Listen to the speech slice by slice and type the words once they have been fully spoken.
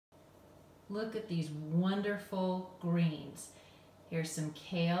Look at these wonderful greens. Here's some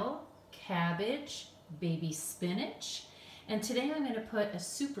kale, cabbage, baby spinach, and today I'm going to put a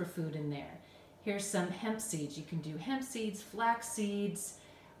superfood in there. Here's some hemp seeds. You can do hemp seeds, flax seeds,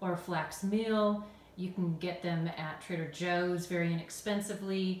 or flax meal. You can get them at Trader Joe's very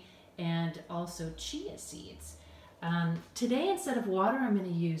inexpensively, and also chia seeds. Today, instead of water, I'm going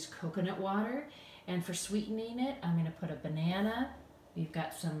to use coconut water, and for sweetening it, I'm going to put a banana. We've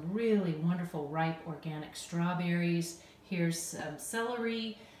got some really wonderful ripe organic strawberries. Here's some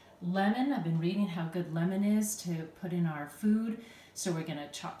celery, lemon. I've been reading how good lemon is to put in our food, so we're going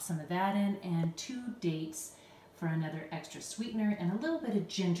to chop some of that in, and 2 dates for another extra sweetener, and a little bit of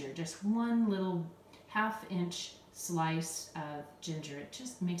ginger, just one little ½ inch slice of ginger. It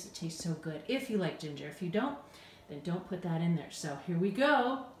just makes it taste so good if you like ginger. If you don't, then don't put that in there. So here we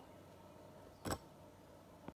go.